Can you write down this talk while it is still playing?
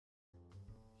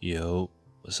Yo,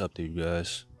 what's up to you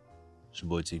guys? It's your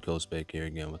boy T Coast back here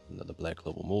again with another Black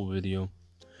Clover mobile video.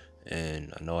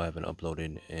 And I know I haven't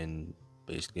uploaded in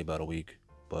basically about a week,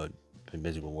 but been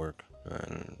busy with work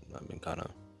and I've been kinda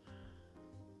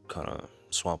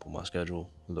swamped with my schedule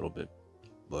a little bit.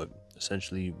 But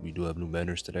essentially we do have new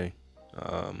banners today.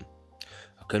 I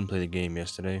couldn't play the game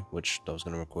yesterday, which I was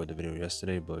gonna record the video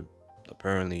yesterday, but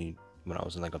apparently when I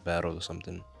was in like a battle or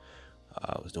something,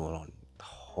 I was doing on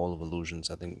Hall of Illusions,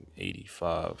 I think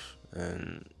 85,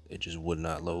 and it just would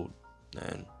not load.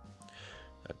 And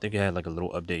I think it had like a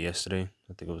little update yesterday.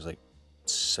 I think it was like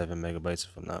 7 megabytes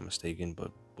if I'm not mistaken,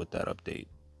 but with that update,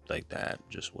 like that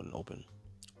just wouldn't open.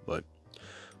 But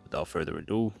without further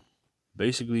ado,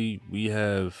 basically we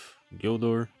have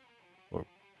Gildor or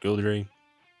Gildre,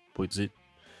 Poitzit,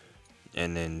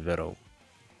 and then Vero.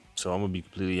 So I'm gonna be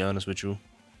completely honest with you.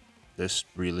 This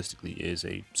realistically is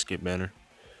a skip banner,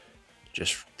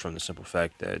 just from the simple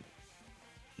fact that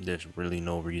there's really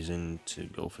no reason to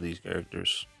go for these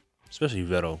characters, especially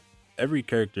Vero. Every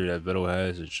character that Vero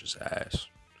has is just ass.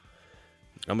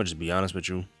 I'm gonna just be honest with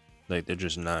you, like they're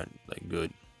just not like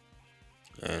good.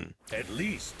 And at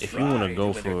least if you want to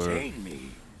go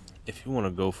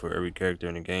for every character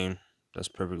in the game, that's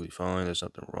perfectly fine. There's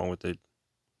nothing wrong with it.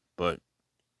 But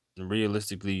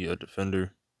realistically, a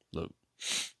defender, look,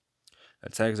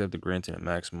 attacks after granting a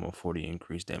maximum of 40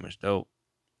 increased damage dealt.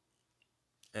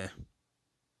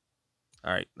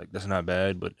 Alright, like that's not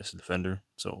bad, but it's a defender,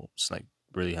 so it's like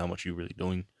really how much you really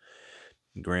doing.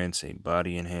 Grants a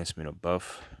body enhancement or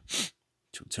buff.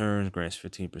 2 turns, grants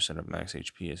 15% of max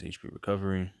HP as HP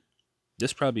recovery.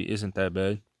 This probably isn't that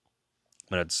bad,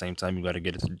 but at the same time you gotta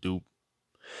get it to dupe.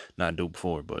 Not dupe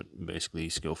 4, but basically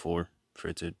skill 4 for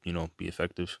it to, you know, be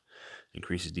effective.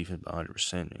 Increases defense by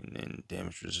 100% and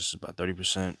damage resistance by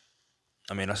 30%.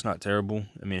 I mean, that's not terrible.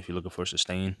 I mean, if you're looking for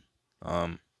sustain.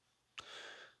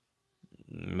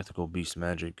 Mythical beast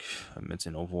magic emits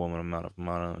an overwhelming amount of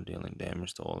mana, dealing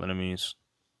damage to all enemies.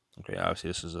 Okay, obviously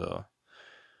this is a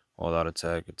all-out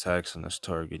attack. Attacks on this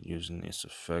target using this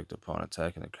effect upon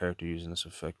attacking the character using this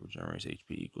effect regenerates HP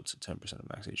equal to 10% of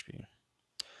max HP.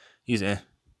 He's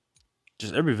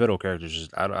just every Vero character is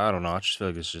just I don't know. I just feel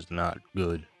like it's just not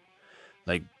good.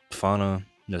 Like Fauna,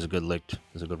 there's a good Licht,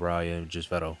 there's a good Raya, just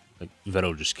Vero. Like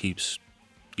Vero just keeps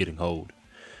getting hold.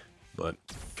 But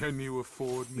can you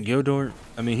afford me? Gildor,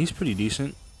 I mean, he's pretty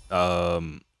decent. I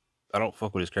don't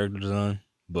fuck with his character design,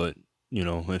 but you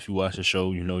know, if you watch the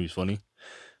show, you know he's funny,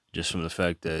 just from the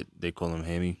fact that they call him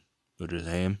Hammy, or just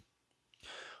Ham.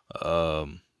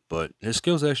 But his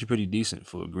skill's actually pretty decent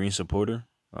for a green supporter.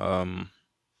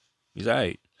 He's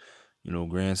alright. You know,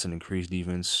 grants an increased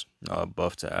defense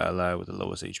buff to ally with the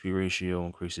lowest HP ratio,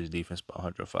 increases defense by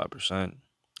 105%.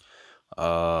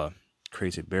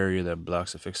 Creates a barrier that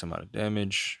blocks a fixed amount of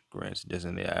damage. Grants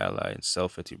designated ally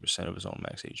itself 50% of his own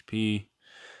max HP.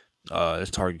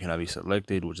 This target cannot be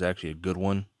selected, which is actually a good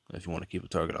one if you want to keep a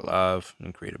target alive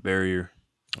and create a barrier,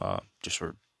 just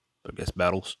for, I guess,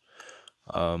 battles.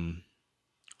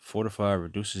 Fortify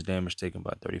reduces damage taken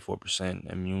by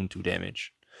 34%, immune to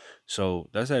damage. So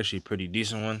that's actually a pretty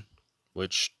decent one,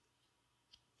 which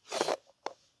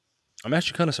I'm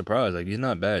actually kind of surprised. Like, he's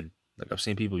not bad. Like, I've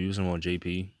seen people use him on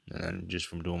JP, and then just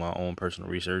from doing my own personal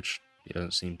research, he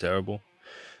doesn't seem terrible.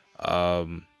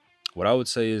 What I would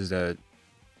say is that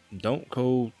don't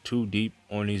go too deep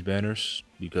on these banners,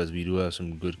 because we do have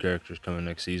some good characters coming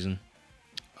next season.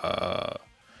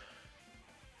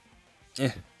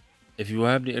 If you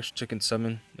have the extra chicken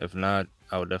summon, if not,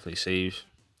 I would definitely save.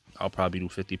 I'll probably do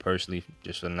 50 personally,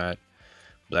 just on that.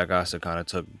 Black Asta kind of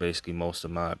took basically most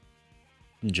of my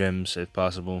gems if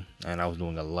possible, and I was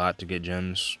doing a lot to get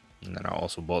gems, and then I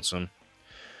also bought some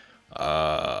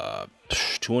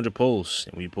 200 pulls,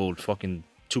 and we pulled fucking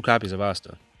 2 copies of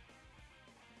Asta.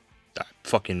 I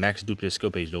fucking max duplicate skill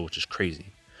page though, which is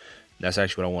crazy. That's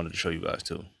actually what I wanted to show you guys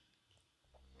too.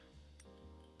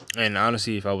 And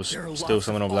honestly, if I was still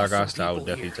summoning on Black Asta, I would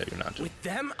definitely tell you not to. With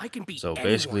them, I can beat So anyone.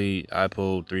 basically, I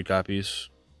pulled 3 copies,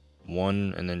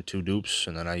 1 and then 2 dupes,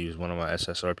 and then I used one of my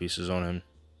SSR pieces on him.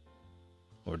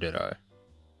 Or did I?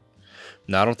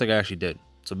 No, I don't think I actually did.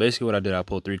 So basically what I did, I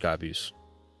pulled 3 copies.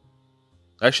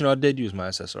 Actually, no, I did use my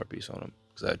SSR piece on him,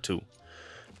 because I had 2.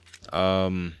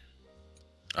 I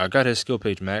got his skill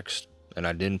page maxed, and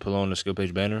I didn't pull on the skill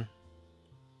page banner.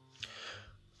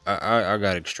 I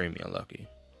got extremely unlucky.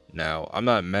 Now, I'm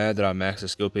not mad that I maxed the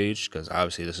skill page, because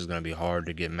obviously this is going to be hard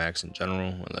to get maxed in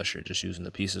general, unless you're just using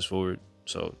the pieces for it,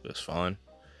 so that's fine.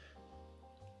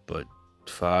 But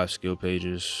 5 skill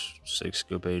pages, 6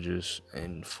 skill pages,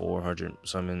 and 400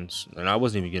 summons, and I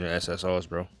wasn't even getting SSRs,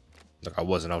 bro. Like, I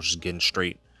was just getting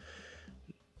straight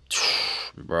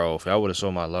Bro, if I would have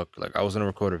saw my luck, like I was gonna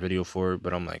record a video for it,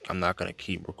 but I'm like, I'm not gonna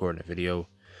keep recording a video.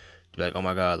 Be like, oh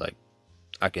my god, like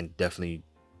I can definitely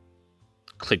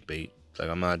clickbait. Like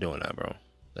I'm not doing that, bro.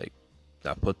 Like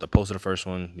I posted the first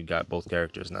one, we got both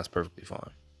characters, and that's perfectly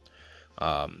fine.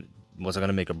 Was I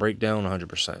gonna make a breakdown?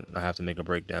 100%. I have to make a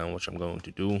breakdown, which I'm going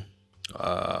to do.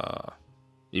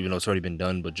 Even though it's already been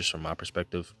done, but just from my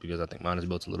perspective, because I think mine is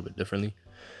built a little bit differently.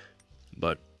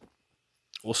 But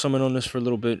we'll summon on this for a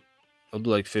little bit. I'll do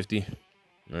like 50,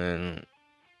 and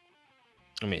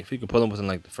I mean, if we could pull them within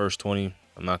like the first 20,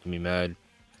 I'm not gonna be mad.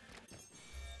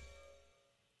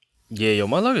 Yeah, yo,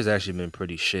 my luck has actually been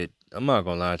pretty shit. I'm not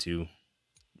gonna lie to you.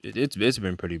 It's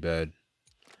been pretty bad.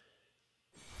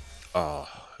 Oh,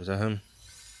 is that him?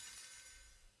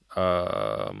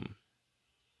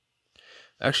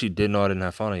 Actually did know I didn't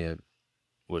have Fauna yet,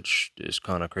 which is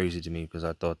kind of crazy to me because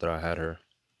I thought that I had her.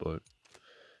 But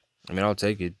I mean, I'll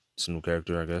take it. It's a new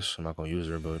character, I guess. I'm not gonna use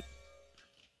her, but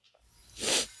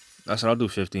I said I'll do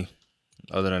 50.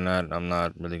 Other than that, I'm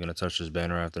not really gonna touch this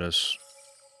banner after this,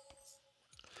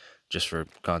 just for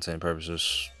content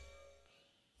purposes.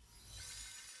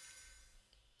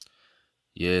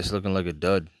 Yeah, it's looking like a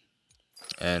dud,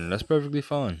 and that's perfectly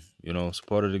fine. You know, it's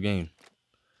part of the game.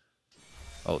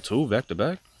 Oh, 2 back to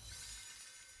back.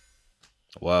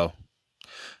 Wow.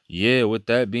 Yeah, with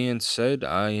that being said,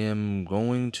 I am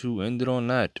going to end it on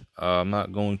that. I'm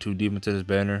not going too deep into this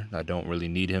banner. I don't really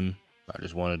need him. I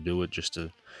just want to do it just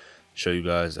to show you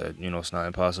guys that, you know, it's not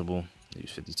impossible.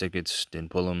 These 50 tickets, didn't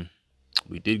pull them.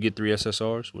 We did get 3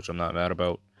 SSRs, which I'm not mad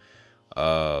about.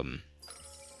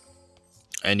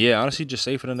 And yeah, honestly, just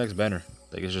save for the next banner.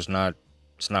 Like, it's not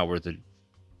worth it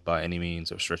by any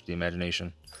means or stretch the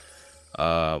imagination.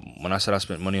 When I said I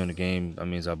spent money on the game, that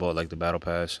means I bought like the battle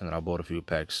pass, and then I bought a few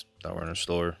packs that were in the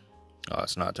store.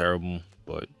 It's not terrible,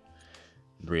 but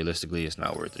realistically, it's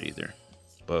not worth it either.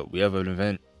 But we have an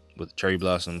event with cherry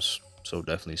blossoms, so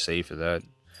definitely save for that.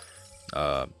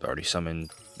 Already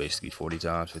summoned basically 40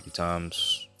 times, 50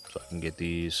 times, so I can get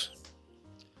these.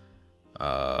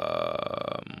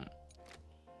 What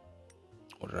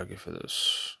did I get for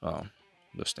this? Oh,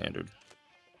 the standard.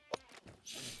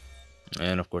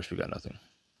 And of course, we got nothing.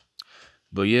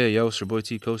 But yeah, yo, it's your boy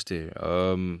T Coast here.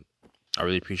 I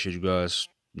really appreciate you guys,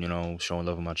 you know, showing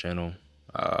love on my channel.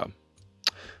 I'm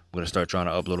gonna start trying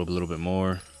to upload a little bit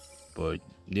more. But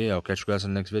yeah, I'll catch you guys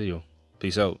in the next video.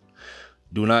 Peace out.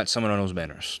 Do not summon on those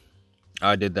banners.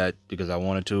 I did that because I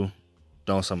wanted to.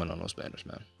 Don't summon on those banners,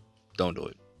 man. Don't do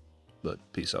it. But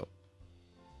peace out.